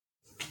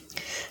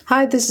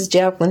Hi, this is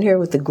Jacqueline here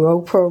with the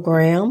Grow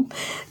Program.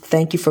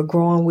 Thank you for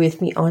growing with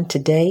me on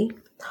today.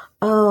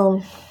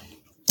 Um,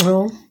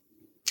 well,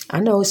 I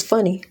know it's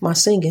funny, my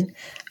singing.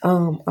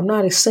 I'm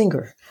not a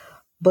singer,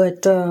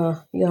 but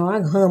I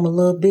can hum a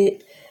little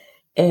bit.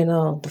 And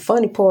the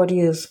funny part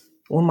is,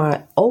 when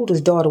my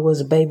oldest daughter was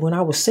a baby, when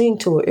I would sing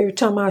to her, every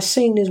time I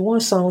sing this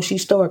one song, she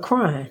started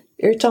crying.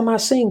 Every time I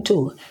sing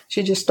to her,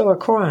 she just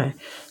started crying.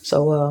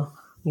 So,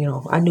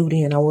 I knew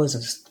then I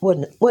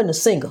wasn't a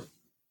singer.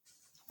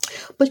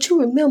 But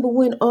you remember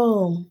when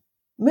mama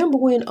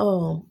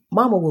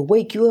would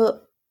wake you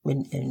up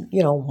and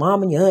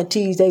mom and your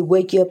aunties, they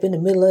wake you up in the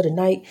middle of the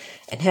night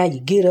and have you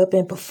get up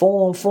and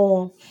perform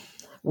for them?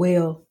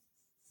 Well,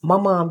 my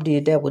mom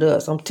did that with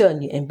us, I'm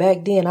telling you. And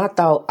back then I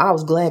thought I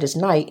was Gladys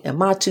Knight and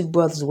my two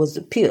brothers was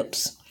the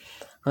Pips.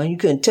 You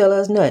couldn't tell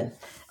us nothing.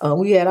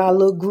 We had our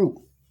little group,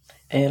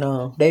 and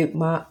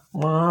my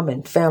mom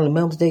and family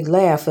members, they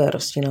laugh at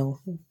us,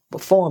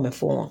 performing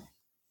for them.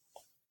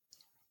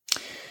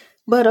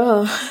 But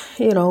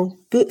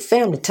good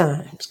family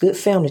times, good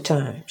family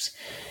times.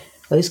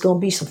 But it's gonna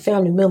be some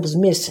family members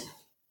missing,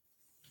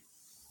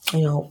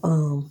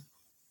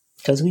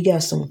 because we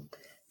got some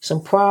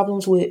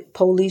problems with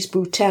police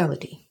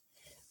brutality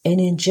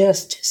and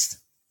injustice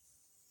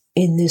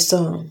in this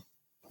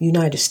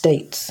United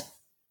States.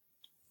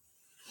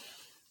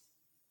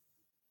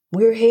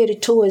 We're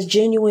headed towards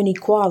genuine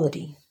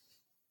equality,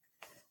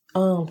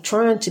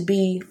 trying to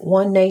be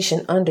one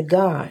nation under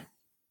God.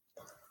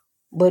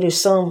 But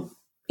there's some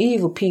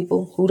evil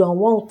people who don't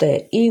want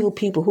that. Evil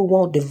people who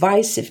want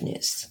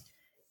divisiveness,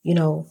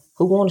 who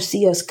want to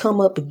see us come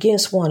up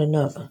against one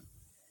another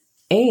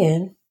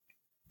and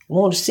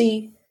want to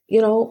see,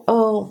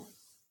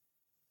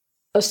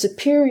 a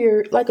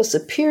superior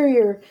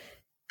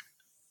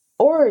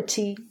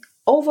authority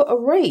over a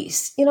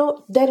race,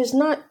 that is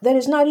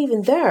not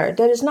even there.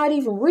 That is not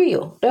even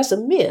real. That's a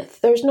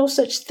myth. There's no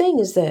such thing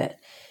as that.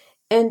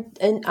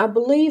 And I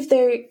believe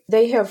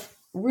they have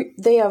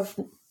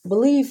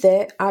believed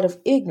that out of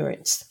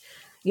ignorance,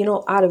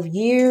 out of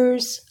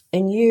years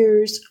and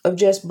years of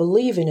just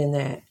believing in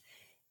that.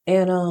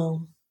 And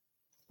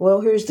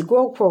here's the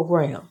Grow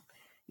Program,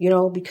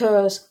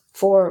 because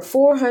for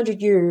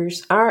 400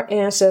 years our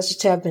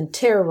ancestors have been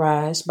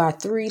terrorized by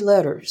three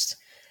letters,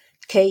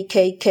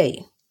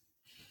 KKK.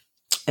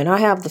 And I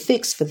have the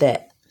fix for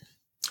that.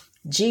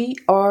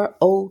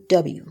 GROW.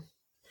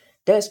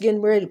 That's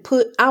getting ready to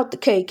put out the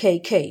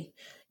KKK,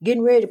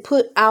 getting ready to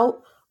put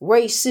out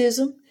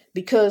racism,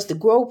 because the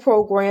Grow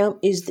Program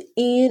is the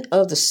end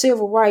of the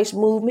civil rights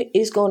movement.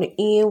 It's going to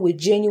end with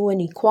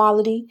genuine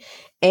equality,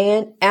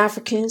 and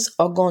Africans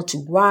are going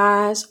to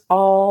rise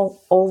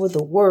all over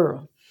the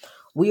world.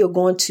 We are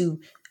going to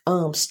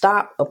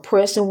stop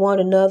oppressing one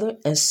another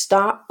and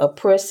stop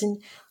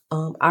oppressing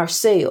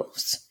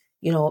ourselves,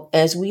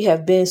 as we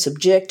have been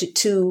subjected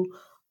to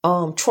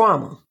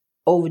trauma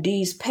over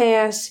these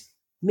past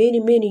many,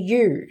 many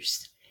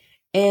years.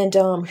 And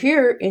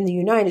here in the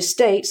United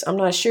States, I'm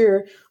not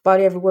sure about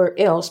everywhere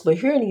else, but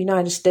here in the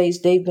United States,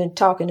 they've been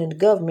talking in the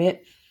government,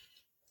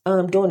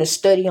 doing a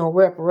study on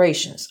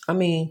reparations. I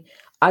mean,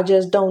 I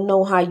just don't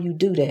know how you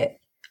do that.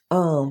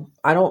 The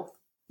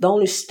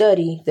only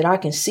study that I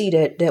can see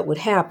that would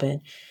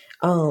happen,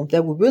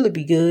 that would really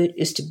be good,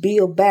 is to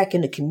build back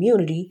in the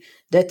community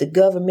that the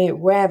government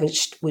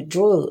ravaged with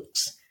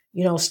drugs.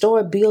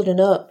 Start building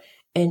up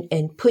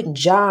and putting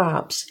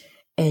jobs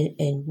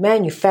and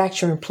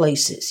manufacturing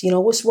places.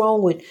 What's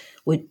wrong with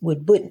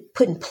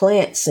putting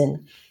plants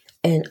and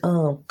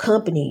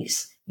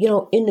companies,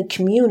 in the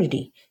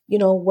community,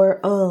 where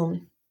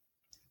an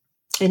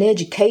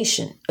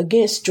education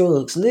against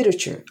drugs,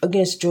 literature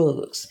against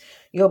drugs,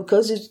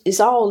 because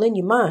it's all in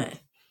your mind.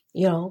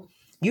 You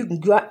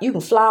can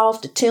fly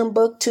off to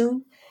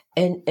Timbuktu,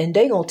 and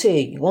they gonna tell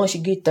you once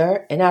you get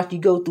there, and after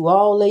you go through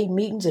all they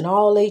meetings and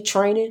all they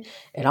training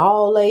and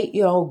all they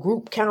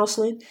group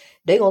counseling,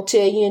 they gonna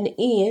tell you in the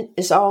end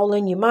it's all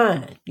in your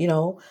mind.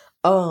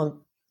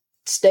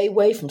 Stay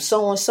away from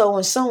so and so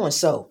and so and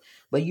so,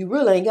 but you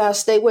really ain't gotta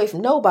stay away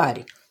from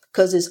nobody,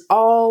 because it's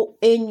all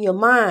in your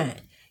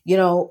mind.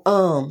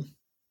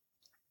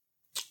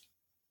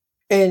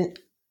 And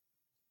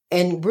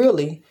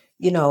really,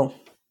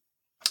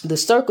 the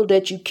circle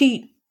that you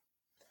keep,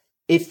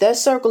 if that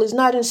circle is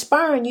not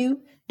inspiring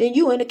you, then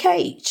you in a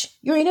cage.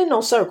 You ain't in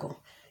no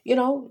circle.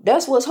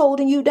 That's what's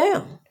holding you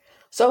down.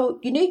 So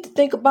you need to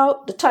think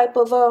about the type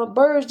of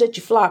birds that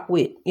you flock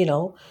with,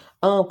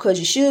 because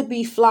you should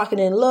be flocking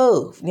in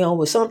love,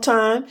 but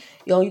sometimes,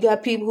 you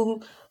got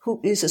people who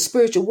it's a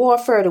spiritual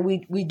warfare that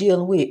we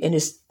dealing with, and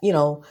it's,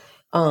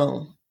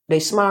 they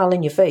smile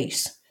in your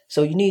face.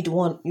 So you need to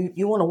want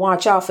to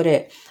watch out for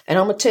that. And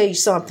I'm gonna tell you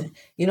something.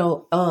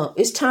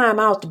 It's time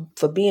out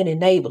for being an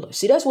enabler.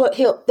 See, that's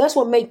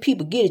what make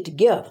people get it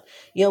together.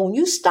 When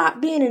you stop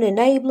being an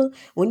enabler,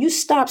 when you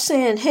stop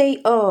saying,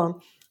 hey,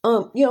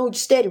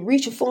 steady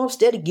reaching for them,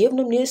 steady giving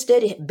them this,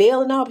 steady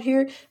bailing out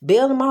here,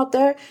 bailing them out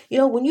there.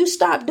 When you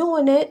stop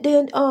doing that,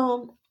 then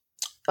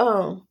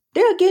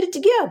they'll get it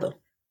together.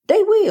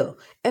 They will.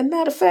 And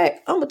matter of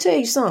fact, I'm going to tell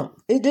you something.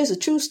 It is a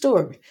true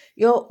story.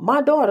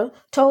 My daughter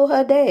told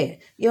her dad,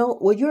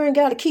 well, you ain't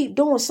got to keep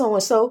doing so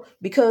and so,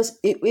 because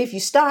if you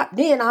stop,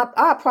 then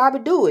I'll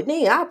probably do it.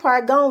 Then I'll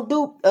probably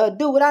go and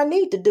do what I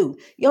need to do.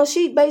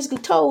 She basically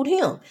told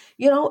him,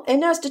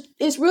 and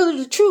it's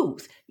really the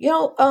truth.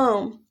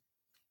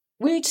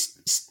 We,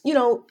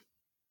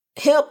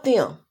 help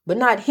them, but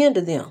not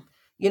hinder them.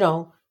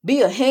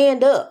 Be a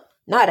hand up,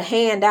 not a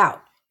hand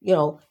out.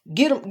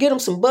 Get them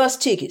some bus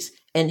tickets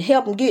and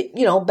help them get,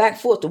 back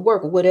forth to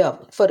work or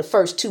whatever for the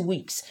first 2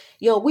 weeks.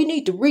 We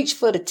need to reach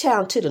for the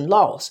talented and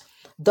lost,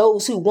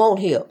 those who won't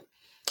help.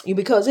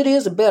 Because it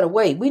is a better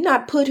way. We're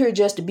not put here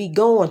just to be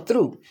going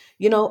through,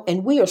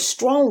 and we are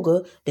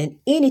stronger than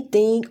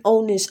anything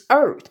on this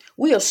earth.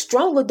 We are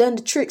stronger than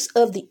the tricks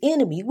of the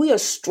enemy. We are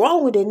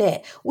stronger than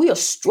that. We are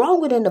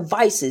stronger than the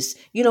vices,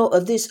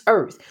 of this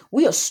earth.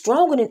 We are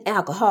stronger than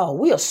alcohol.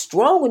 We are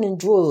stronger than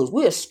drugs.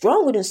 We are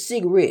stronger than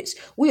cigarettes.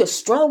 We are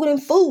stronger than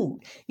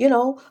food.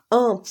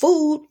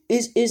 Food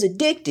is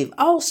addictive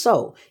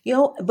also,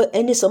 but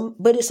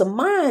it's a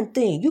mind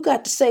thing. You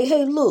got to say,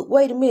 hey, look,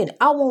 wait a minute.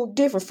 I want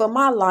different for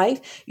my life.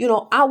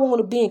 I want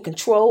to be in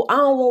control. I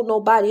don't want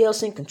nobody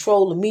else in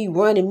control of me,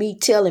 running me,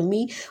 telling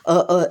me,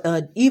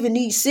 even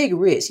these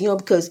cigarettes,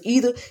 because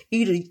either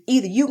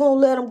you gonna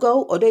let them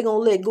go or they gonna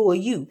let go of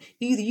you.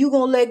 Either you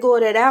gonna let go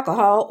of that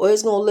alcohol or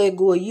it's gonna let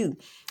go of you.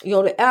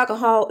 The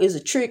alcohol is a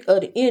trick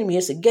of the enemy.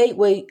 It's a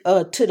gateway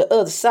to the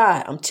other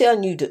side. I'm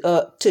telling you, to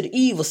the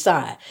evil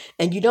side.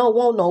 And you don't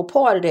want no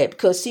part of that,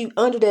 because see,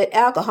 under that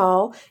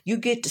alcohol, you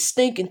get to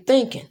stinking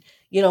thinking.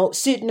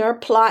 Sitting there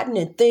plotting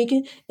and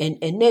thinking, and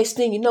next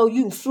thing you know,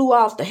 you flew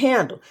off the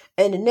handle.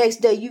 And the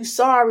next day you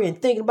sorry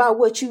and thinking about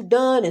what you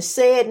done and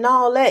said and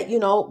all that,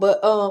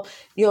 but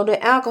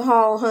the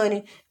alcohol,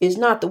 honey, is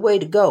not the way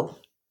to go.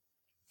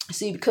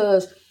 See,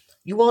 because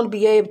you want to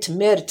be able to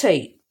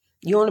meditate.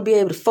 You want to be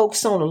able to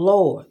focus on the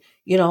Lord,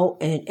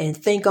 and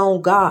think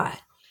on God,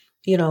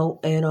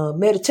 and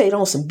meditate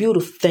on some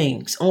beautiful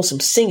things, on some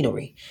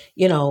scenery,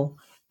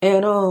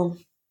 and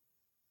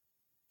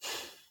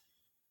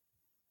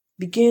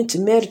begin to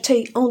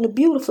meditate on the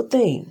beautiful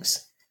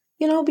things,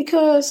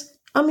 because,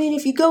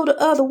 if you go the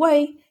other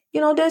way,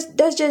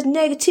 that's just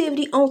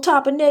negativity on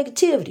top of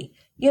negativity.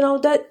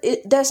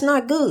 That's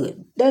not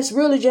good. That's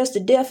really just the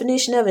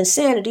definition of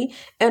insanity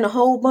and a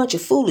whole bunch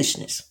of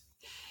foolishness.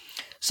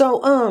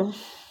 So,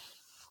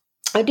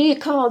 I did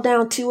call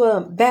down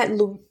to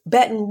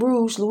Baton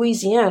Rouge,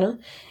 Louisiana,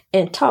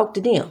 and talk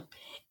to them.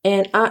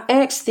 And I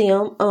asked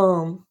them,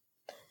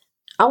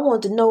 I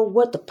wanted to know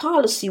what the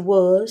policy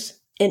was.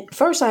 And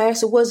first I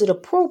asked her, was it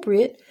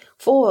appropriate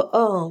for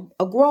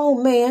a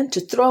grown man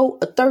to throw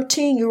a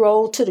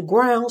 13-year-old to the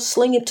ground,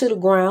 sling him to the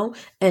ground,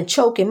 and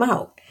choke him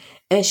out?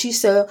 And she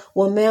said,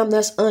 well, ma'am,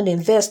 that's under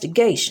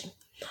investigation.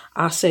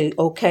 I said,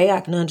 okay,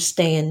 I can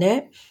understand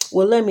that.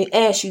 Well, let me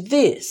ask you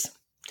this.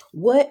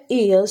 What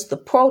is the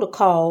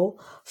protocol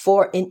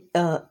for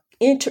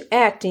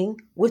interacting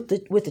with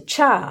the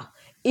child?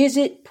 Is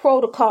it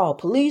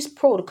police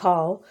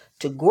protocol,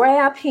 to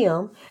grab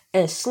him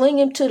and sling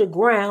him to the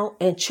ground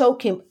and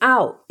choke him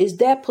out? Is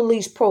that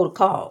police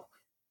protocol?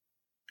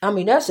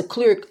 That's a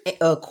clear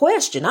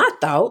question, I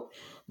thought.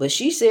 But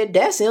she said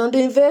that's under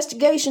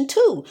investigation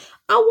too.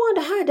 I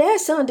wonder how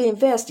that's under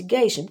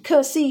investigation.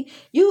 Because see,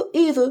 you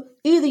either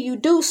you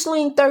do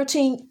sling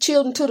 13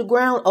 children to the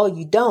ground or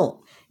you don't.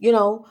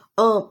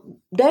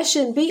 That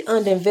shouldn't be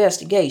under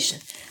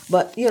investigation.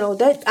 But,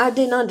 that I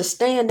didn't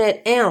understand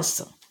that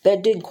answer.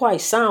 That didn't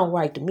quite sound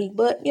right to me.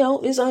 But,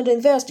 it's under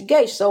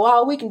investigation. So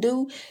all we can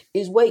do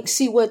is wait and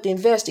see what the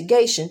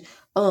investigation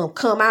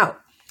come out.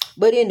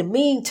 But in the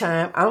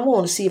meantime, I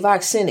want to see if I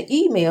can send an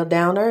email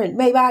down there, and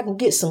maybe I can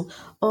get some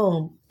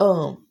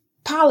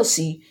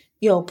policy,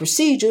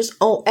 procedures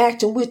on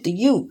acting with the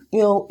youth.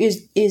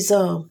 Is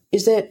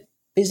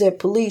that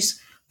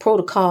police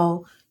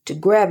protocol to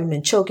grab him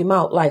and choke him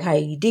out like how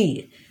he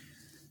did?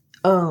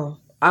 I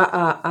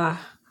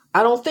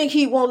don't think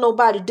he want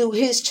nobody to do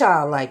his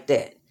child like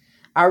that.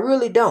 I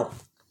really don't.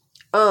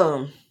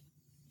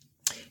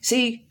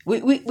 See,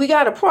 we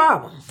got a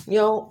problem,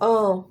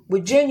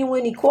 with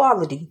genuine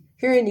equality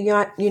here in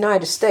the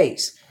United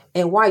States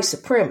and white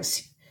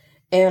supremacy.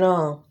 And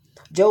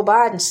Joe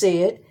Biden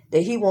said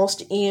that he wants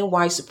to end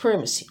white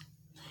supremacy.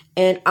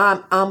 And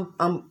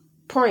I'm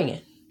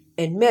praying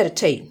and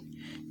meditating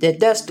that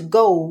that's the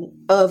goal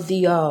of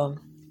the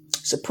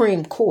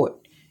Supreme Court,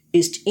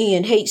 is to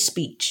end hate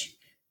speech,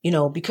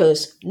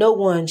 because no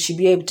one should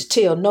be able to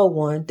tell no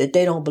one that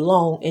they don't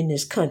belong in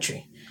this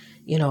country,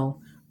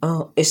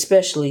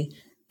 especially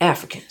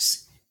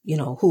Africans,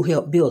 who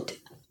helped build it.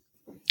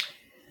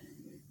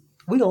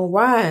 We're going to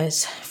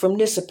rise from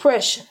this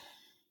oppression.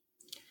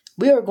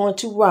 We are going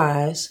to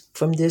rise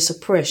from this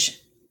oppression.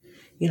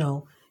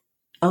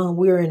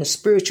 We're in a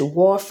spiritual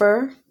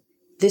warfare.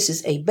 This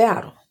is a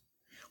battle.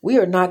 We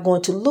are not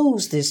going to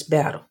lose this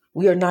battle.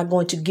 We are not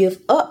going to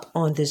give up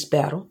on this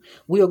battle.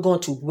 We are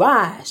going to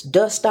rise,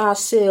 dust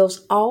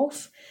ourselves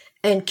off,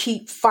 and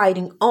keep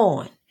fighting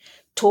on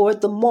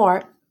toward the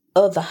mark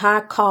of the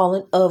high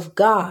calling of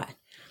God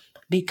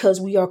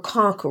because we are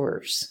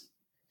conquerors.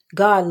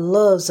 God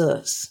loves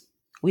us.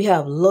 We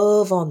have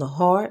love on the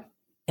heart,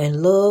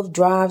 and love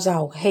drives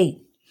out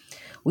hate.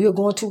 We are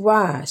going to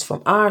rise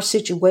from our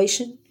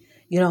situation.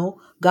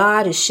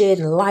 God is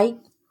shedding light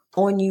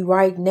on you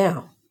right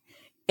now.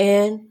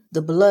 And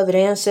the beloved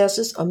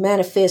ancestors are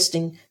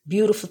manifesting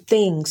beautiful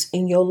things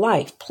in your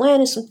life,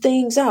 planning some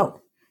things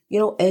out.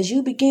 As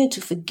you begin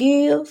to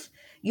forgive,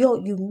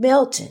 you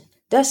melting.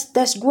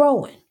 That's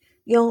growing.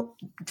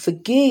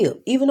 Forgive.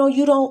 Even though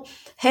you don't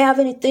have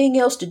anything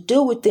else to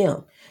do with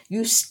them,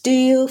 you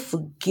still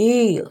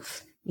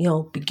forgive.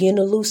 Begin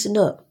to loosen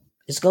up.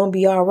 It's going to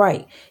be all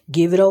right.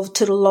 Give it over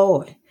to the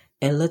Lord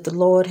and let the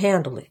Lord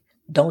handle it.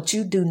 Don't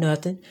you do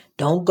nothing.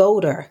 Don't go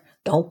there.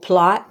 Don't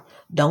plot.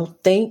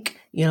 Don't think.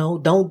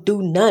 Don't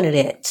do none of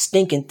that.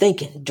 Stinking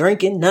thinking,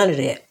 drinking, none of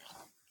that.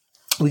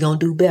 We're going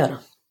to do better.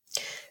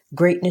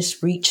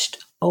 Greatness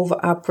reached over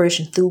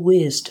oppression through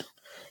wisdom.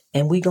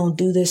 And we're going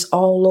to do this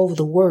all over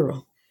the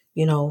world.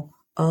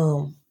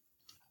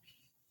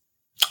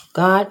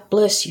 God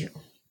bless you.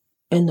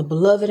 And the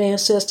beloved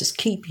ancestors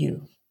keep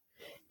you.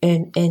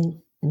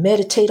 And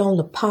meditate on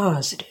the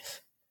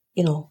positive.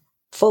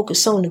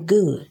 Focus on the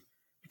good.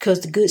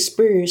 Because the good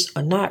spirits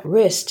are not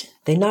resting.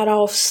 They're not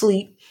off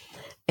sleep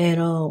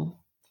and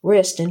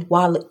resting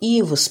while the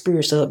evil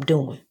spirits are up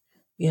doing.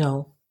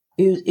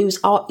 It was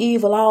all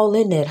evil all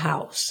in that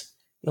house.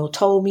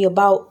 Told me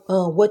about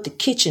what the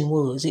kitchen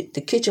was.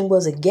 The kitchen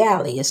was a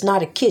galley. It's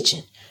not a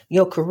kitchen.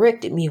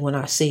 Corrected me when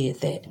I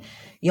said that.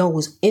 It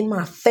was in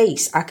my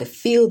face. I could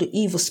feel the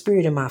evil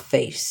spirit in my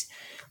face.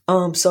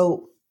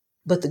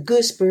 But the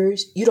good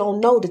spirits, you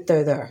don't know that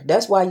they're there.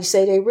 That's why you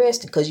say they're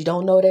resting, because you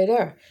don't know they're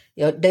there.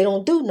 They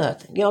don't do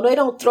nothing. They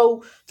don't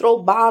throw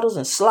bottles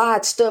and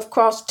slide stuff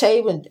across the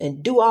table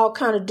and do all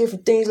kind of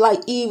different things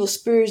like evil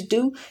spirits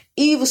do.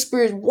 Evil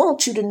spirits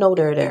want you to know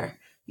they're there,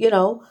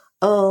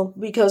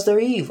 because they're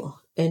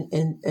evil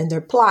and they're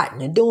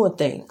plotting and doing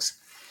things.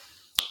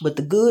 But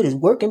the good is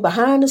working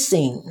behind the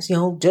scenes,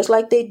 just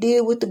like they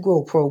did with the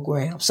Grow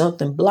program.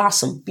 Something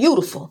blossomed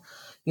beautiful,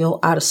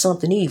 out of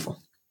something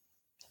evil.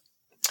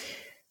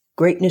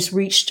 Greatness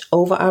reached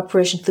over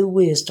oppression through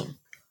wisdom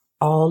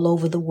all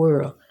over the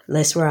world.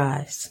 Let's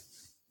rise.